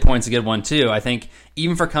real estate point's a good one too. I think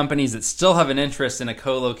even for companies that still have an interest in a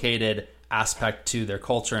co-located aspect to their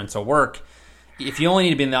culture and to work, if you only need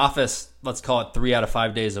to be in the office, let's call it 3 out of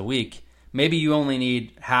 5 days a week, maybe you only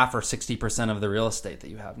need half or 60% of the real estate that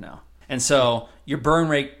you have now. And so your burn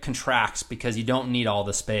rate contracts because you don't need all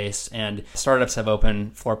the space, and startups have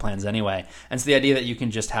open floor plans anyway. And so the idea that you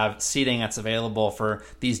can just have seating that's available for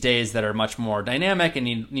these days that are much more dynamic and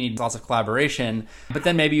you need lots of collaboration, but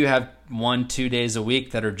then maybe you have 1-2 days a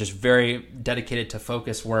week that are just very dedicated to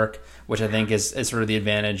focus work, which I think is sort of the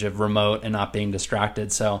advantage of remote and not being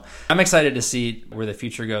distracted. So I'm excited to see where the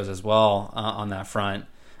future goes as well on that front.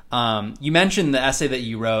 You mentioned the essay that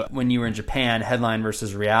you wrote when you were in Japan, Headline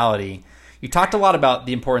versus Reality. You talked a lot about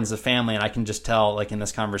the importance of family, and I can just tell, like in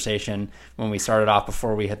this conversation when we started off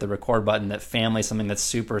before we hit the record button, that family is something that's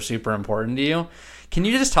super, super important to you. Can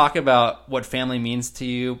you just talk about what family means to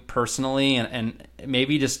you personally, and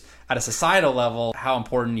maybe just at a societal level, how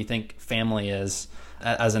important you think family is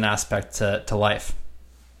as an aspect to life?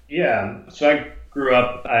 Yeah, so I grew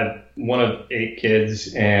up, I'm one of 8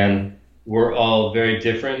 kids, and we're all very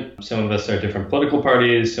different. Some of us are different political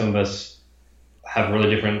parties, some of us have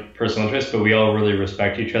really different personal interests, but we all really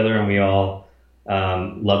respect each other and we all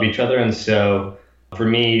love each other. And so for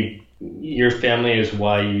me, your family is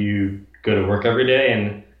why you go to work every day,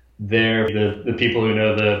 and they're the people who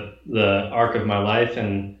know the arc of my life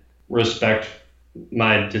and respect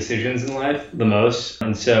my decisions in life the most.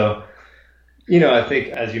 And so, I think,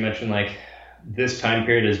 as you mentioned, like, this time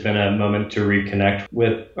period has been a moment to reconnect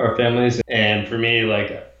with our families. And for me,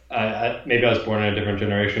 like, I maybe I was born in a different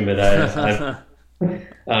generation, but I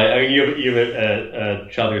mean, you have a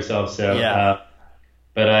child yourself, so yeah.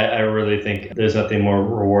 But I really think there's nothing more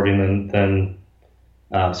rewarding than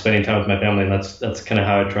spending time with my family, and that's kind of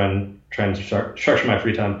how I try and structure my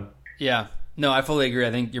free time. Yeah. No, I fully agree.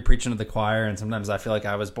 I think you're preaching to the choir, and sometimes I feel like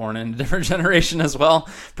I was born in a different generation as well,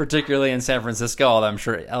 particularly in San Francisco, although I'm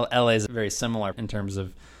sure LA is very similar in terms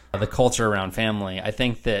of the culture around family. I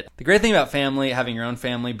think that the great thing about family, having your own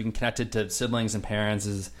family, being connected to siblings and parents,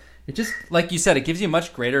 is it just, like you said, it gives you a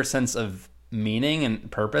much greater sense of meaning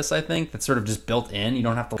and purpose, I think, that's sort of just built in. You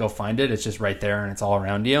don't have to go find it. It's just right there and it's all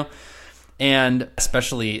around you. And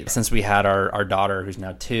especially since we had our daughter, who's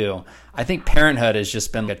now 2, I think parenthood has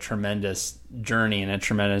just been a tremendous journey and a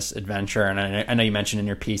tremendous adventure. And I know you mentioned in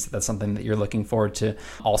your piece that that's something that you're looking forward to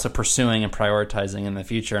also pursuing and prioritizing in the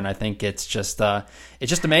future. And I think it's just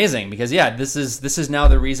amazing because, yeah, this is now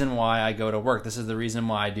the reason why I go to work. This is the reason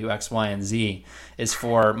why I do X, Y, and Z, is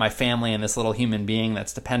for my family and this little human being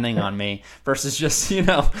that's depending on me, versus just,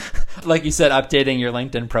 like you said, updating your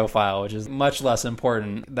LinkedIn profile, which is much less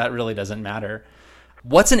important. That really doesn't matter.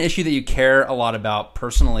 What's an issue that you care a lot about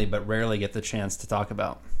personally, but rarely get the chance to talk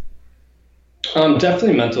about?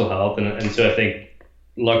 Definitely mental health. And so I think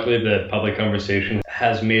luckily the public conversation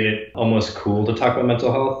has made it almost cool to talk about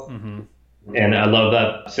mental health. Mm-hmm. And I love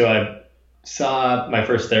that. So I saw my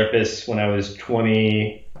first therapist when I was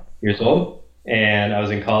 20 years old, and I was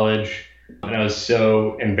in college, and I was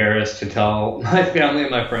so embarrassed to tell my family and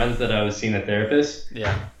my friends that I was seeing a therapist.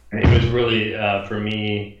 Yeah. And it was really, for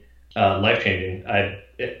me, life-changing.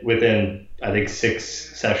 Within, I think,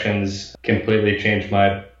 6 sessions, completely changed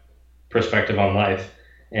my perspective on life.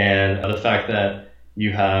 And the fact that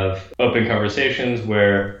you have open conversations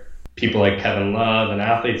where people like Kevin Love and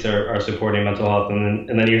athletes are supporting mental health, and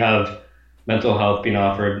then you have mental health being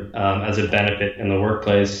offered as a benefit in the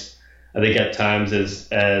workplace. I think at times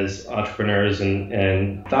as entrepreneurs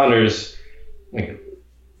and founders, like,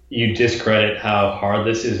 you discredit how hard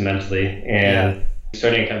this is mentally, and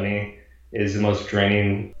starting a company is the most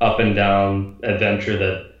draining up and down adventure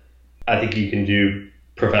that I think you can do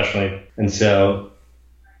professionally. And so,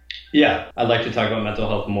 yeah, I'd like to talk about mental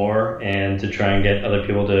health more and to try and get other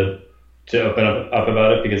people to open up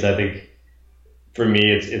about it, because I think for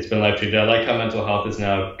me, it's been life-changing. I like how mental health is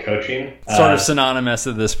now coaching. Sort of synonymous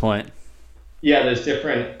at this point. Yeah, there's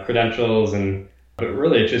different credentials, but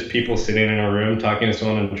really it's just people sitting in a room talking to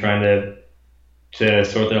someone and trying to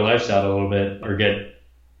sort their lives out a little bit, or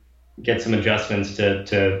get some adjustments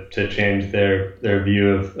to change their view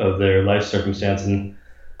of their life circumstance. And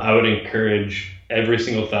I would encourage every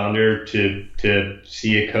single founder to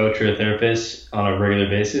see a coach or a therapist on a regular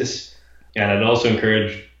basis. And I'd also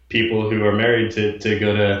encourage people who are married to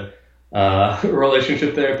go to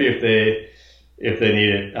relationship therapy if they need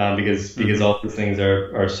it, because all these things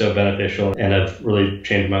are so beneficial and have really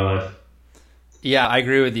changed my life. Yeah, I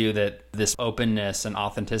agree with you that this openness and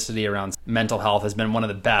authenticity around mental health has been one of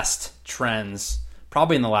the best trends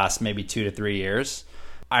probably in the last maybe 2 to 3 years.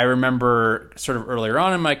 I remember sort of earlier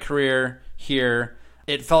on in my career here,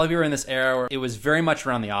 it felt like we were in this era where it was very much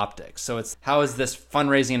around the optics. So it's, how is this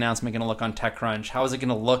fundraising announcement going to look on TechCrunch? How is it going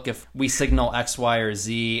to look if we signal X, Y, or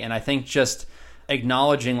Z? And I think just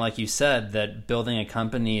acknowledging, like you said, that building a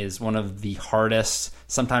company is one of the hardest,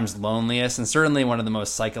 sometimes loneliest, and certainly one of the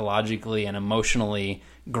most psychologically and emotionally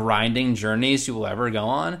grinding journeys you will ever go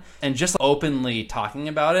on. And just openly talking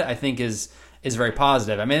about it, I think is very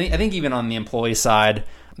positive. I mean, I think even on the employee side,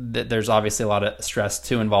 there's obviously a lot of stress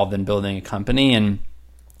too involved in building a company, and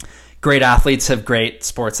great athletes have great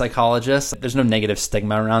sports psychologists. There's no negative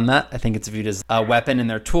stigma around that. I think it's viewed as a weapon in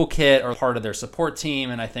their toolkit or part of their support team.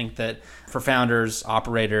 And I think that for founders,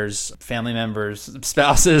 operators, family members,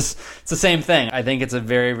 spouses, it's the same thing. I think it's a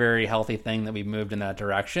very, very healthy thing that we've moved in that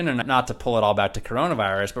direction. And not to pull it all back to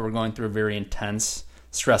coronavirus, but we're going through a very intense,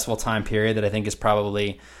 stressful time period that I think is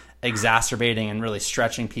probably exacerbating and really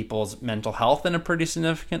stretching people's mental health in a pretty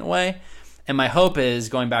significant way. And my hope is,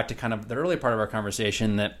 going back to kind of the early part of our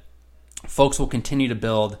conversation, that folks will continue to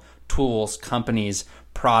build tools, companies,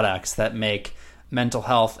 products that make mental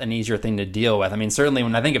health an easier thing to deal with. I mean, certainly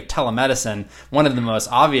when I think of telemedicine, one of the most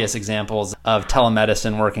obvious examples of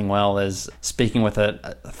telemedicine working well is speaking with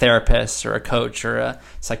a therapist or a coach or a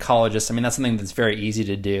psychologist. I mean, that's something that's very easy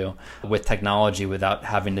to do with technology without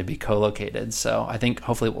having to be co-located. So I think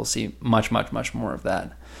hopefully we'll see much, much, much more of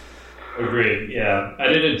that. Agreed. Yeah. I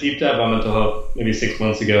did a deep dive on mental health maybe 6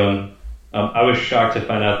 months ago, and I was shocked to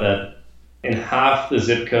find out that in half the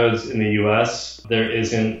zip codes in the U.S., there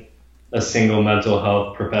isn't a single mental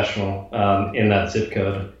health professional in that zip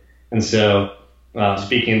code. And so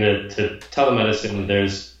speaking to telemedicine,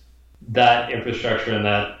 there's that infrastructure and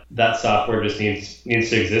that software just needs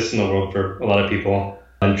to exist in the world for a lot of people.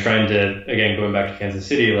 And trying to, again, going back to Kansas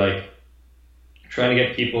City, like trying to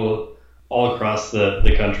get people all across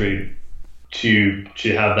the country to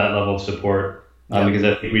have that level of support, because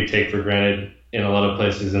I think we take for granted in a lot of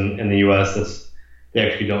places in the U.S. they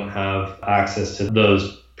actually don't have access to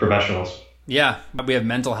those professionals. Yeah, we have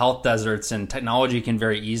mental health deserts, and technology can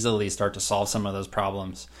very easily start to solve some of those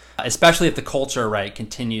problems, especially if the culture, right,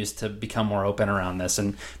 continues to become more open around this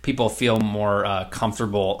and people feel more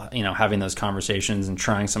comfortable, having those conversations and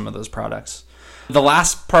trying some of those products. The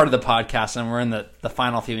last part of the podcast, and we're in the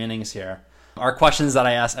final few innings here, are questions that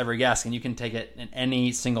I ask every guest, and you can take it in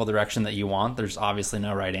any single direction that you want. There's obviously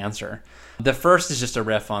no right answer. The first is just a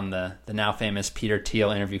riff on the now famous Peter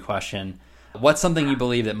Thiel interview question. What's something you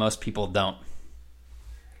believe that most people don't?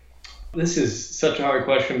 This is such a hard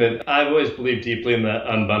question, but I've always believed deeply in the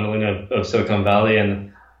unbundling of Silicon Valley,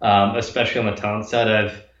 and especially on the talent side.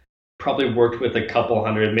 I've probably worked with a couple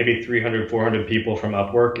hundred, maybe 300, 400 people from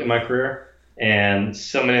Upwork in my career. And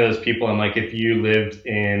so many of those people, I'm like, if you lived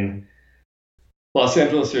in Los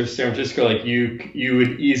Angeles or San Francisco, like you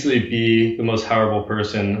would easily be the most hireable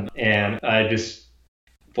person. And I just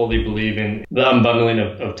fully believe in the unbundling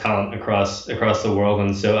of talent across the world.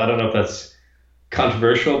 And so I don't know if that's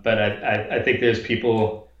controversial, but I think there's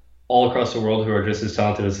people all across the world who are just as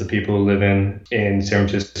talented as the people who live in San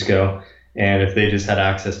Francisco. And if they just had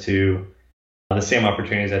access to the same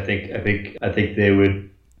opportunities, I think they would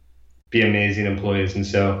be amazing employees. And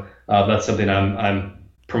so that's something I'm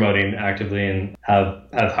promoting actively and have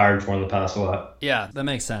hired for in the past a lot. Yeah, that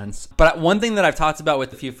makes sense. But one thing that I've talked about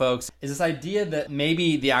with a few folks is this idea that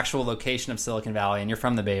maybe the actual location of Silicon Valley, and you're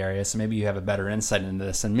from the Bay Area, so maybe you have a better insight into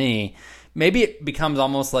this than me, maybe it becomes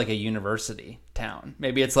almost like a university town.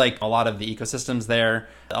 Maybe it's like a lot of the ecosystems there,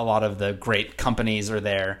 a lot of the great companies are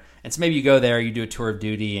there. And so maybe you go there, you do a tour of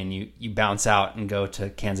duty, and you bounce out and go to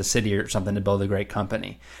Kansas City or something to build a great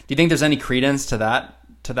company. Do you think there's any credence to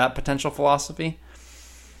that potential philosophy?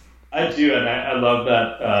 I do, and I love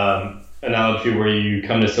that analogy where you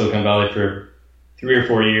come to Silicon Valley for 3 or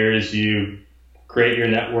 4 years, you create your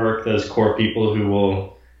network, those core people who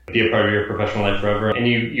will be a part of your professional life forever, and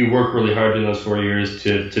you work really hard in those 4 years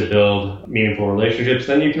to build meaningful relationships.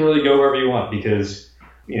 Then you can really go wherever you want because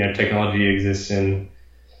technology exists in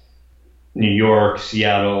New York,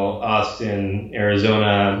 Seattle, Austin,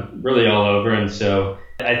 Arizona, really all over. And so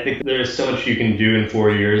I think there's so much you can do in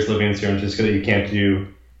 4 years living in San Francisco that you can't do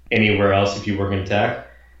anywhere else if you work in tech.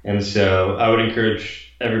 And so I would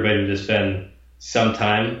encourage everybody to just spend some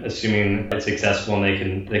time, assuming it's accessible and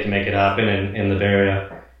they can make it happen in the Bay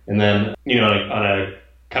Area. And then, on a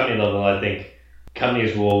company level, I think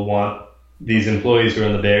companies will want these employees who are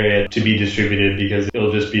in the Bay Area to be distributed because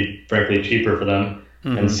it'll just be, frankly, cheaper for them.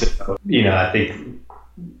 Mm-hmm. And so, I think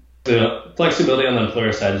the flexibility on the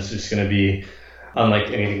employer side is just going to be unlike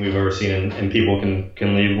anything we've ever seen, and people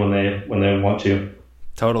can leave when they want to.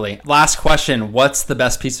 Totally. Last question. What's the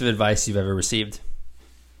best piece of advice you've ever received?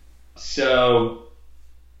 So,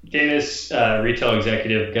 famous retail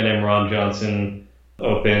executive, a guy named Ron Johnson,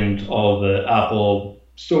 opened all the Apple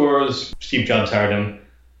stores. Steve Jobs hired him,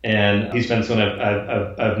 and he's been someone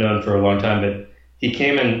I've known for a long time. But he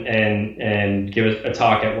came in and gave a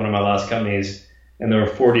talk at one of my last companies, and there were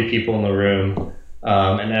 40 people in the room.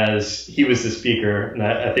 And as he was the speaker, and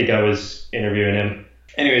I think I was interviewing him.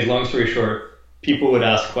 Anyways, long story short, people would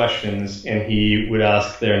ask questions and he would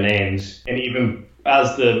ask their names. And even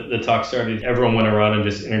as the talk started, everyone went around and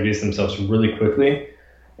just introduced themselves really quickly.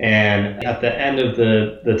 And at the end of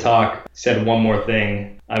the talk, said one more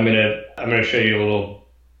thing. I'm gonna show you a little,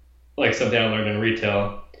 like something I learned in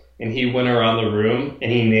retail. And he went around the room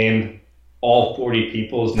and he named all 40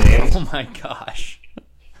 people's names. Oh my gosh.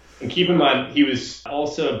 And keep in mind, he was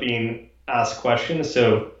also being asked questions.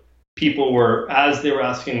 So people were, as they were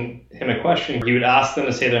asking him a question, he would ask them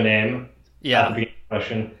to say their name at the beginning of the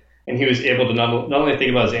question. And he was able to not only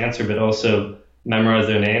think about his answer, but also memorize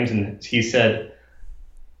their names. And he said,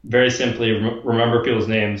 very simply, remember people's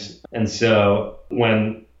names. And so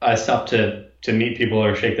when I stopped to meet people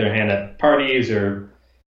or shake their hand at parties or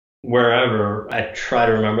wherever, I try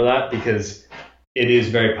to remember that because it is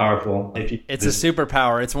very powerful. It's a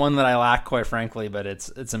superpower. It's one that I lack, quite frankly, but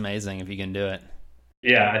it's amazing if you can do it.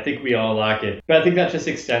 Yeah, I think we all lack it. But I think that just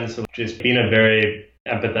extends to just being a very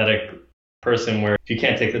empathetic person where if you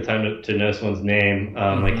can't take the time to know someone's name,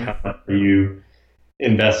 like how much are you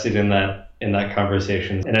invested in that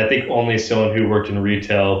conversation? And I think only someone who worked in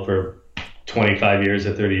retail for 25 years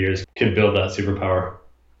or 30 years could build that superpower.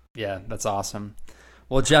 Yeah, that's awesome.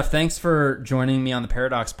 Well, Jeff, thanks for joining me on the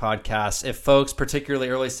Paradox podcast. If folks, particularly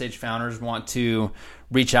early stage founders, want to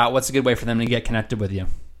reach out, what's a good way for them to get connected with you?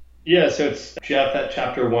 Yeah, so it's Jeff at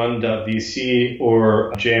chapter1.vc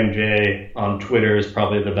or JMJ on Twitter is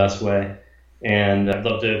probably the best way. And I'd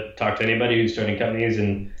love to talk to anybody who's starting companies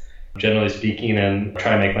and generally speaking and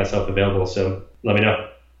try to make myself available. So let me know.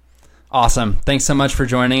 Awesome. Thanks so much for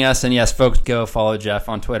joining us. And yes, folks, go follow Jeff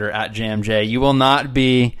on Twitter at JMJ. You will not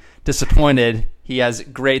be disappointed. He has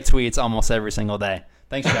great tweets almost every single day.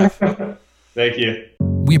 Thanks, Jeff. Thank you.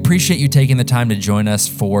 We appreciate you taking the time to join us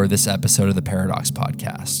for this episode of the Paradox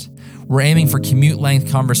Podcast. We're aiming for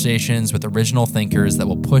commute-length conversations with original thinkers that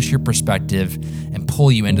will push your perspective and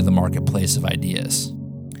pull you into the marketplace of ideas.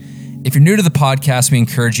 If you're new to the podcast, we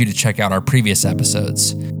encourage you to check out our previous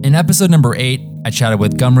episodes. In episode number 8, I chatted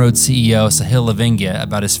with Gumroad CEO Sahil Lavingya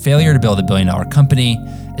about his failure to build a billion-dollar company,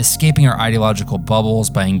 escaping our ideological bubbles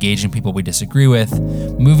by engaging people we disagree with,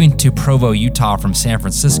 moving to Provo, Utah from San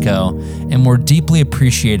Francisco, and more deeply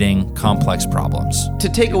appreciating complex problems. To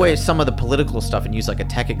take away some of the political stuff and use like a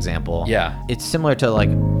tech example, it's similar to like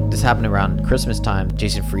this happened around Christmas time.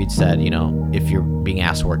 Jason Fried said, if you're being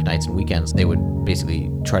asked to work nights and weekends, they would basically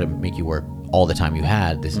try to make you work all the time you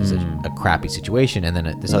had. This is a crappy situation. And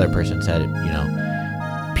then this other person said,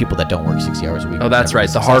 people that don't work 60 hours a week. Oh, that's right.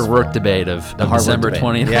 The hard work debate of December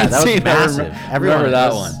 2019. Yeah, that was massive. Everyone remember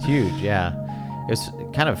that one. Huge, yeah. It was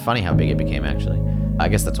kind of funny how big it became, actually. I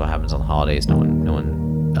guess that's what happens on the holidays. No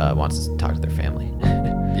one wants to talk to their family.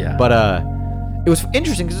 Yeah. But it was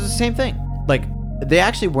interesting because it was the same thing. Like, they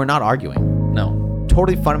actually were not arguing. No.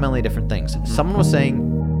 Totally fundamentally different things. Someone was saying,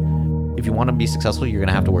 if you want to be successful, you're going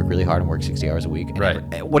to have to work really hard and work 60 hours a week. And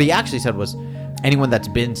right. What he actually said was, anyone that's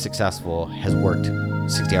been successful has worked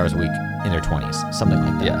 60 hours a week in their 20s, something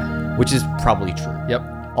like that. Yeah. Which is probably true. Yep.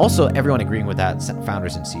 Also, everyone agreeing with that,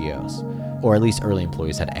 founders and CEOs, or at least early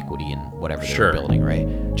employees had equity in whatever they were building, right?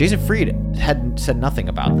 Jason Fried had said nothing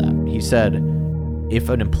about that. He said, if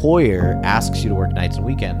an employer asks you to work nights and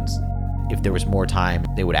weekends, if there was more time,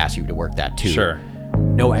 they would ask you to work that too. Sure.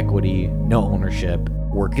 No equity, no ownership,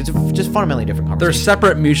 work. It's just fundamentally different conversation. They're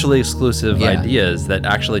separate, mutually exclusive ideas that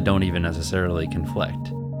actually don't even necessarily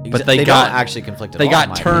conflict. But they don't actually conflict at all. They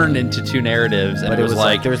got turned into two narratives, and it was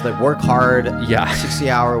like there's the work hard,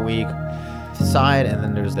 60-hour a week side, and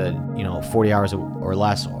then there's the 40 hours or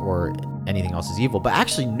less, or anything else is evil. But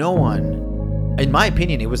actually, no one, in my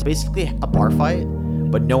opinion, it was basically a bar fight,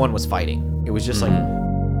 but no one was fighting. It was just like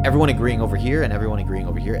everyone agreeing over here and everyone agreeing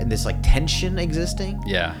over here, and this like tension existing.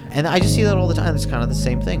 Yeah. And I just see that all the time. It's kind of the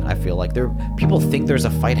same thing. I feel like people think there's a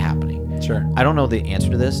fight happening. Sure. I don't know the answer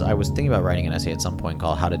to this. I was thinking about writing an essay at some point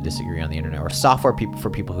called How to Disagree on the Internet, or Software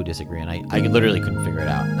for People Who Disagree, and I literally couldn't figure it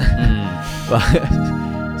out.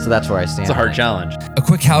 So that's where I stand. It's a hard challenge. A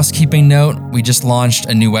quick housekeeping note. We just launched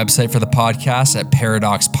a new website for the podcast at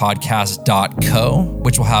paradoxpodcast.co,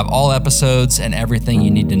 which will have all episodes and everything you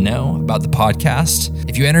need to know about the podcast.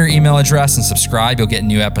 If you enter your email address and subscribe, you'll get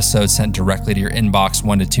new episodes sent directly to your inbox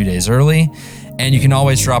 1 to 2 days early. And you can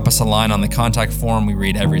always drop us a line on the contact form. We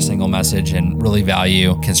read every single message and really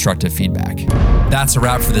value constructive feedback. That's a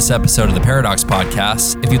wrap for this episode of the Paradox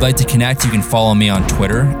Podcast. If you'd like to connect, you can follow me on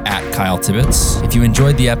Twitter at Kyle Tibbetts. If you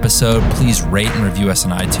enjoyed the episode, please rate and review us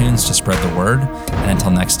on iTunes to spread the word. And until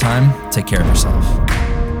next time, take care of yourself.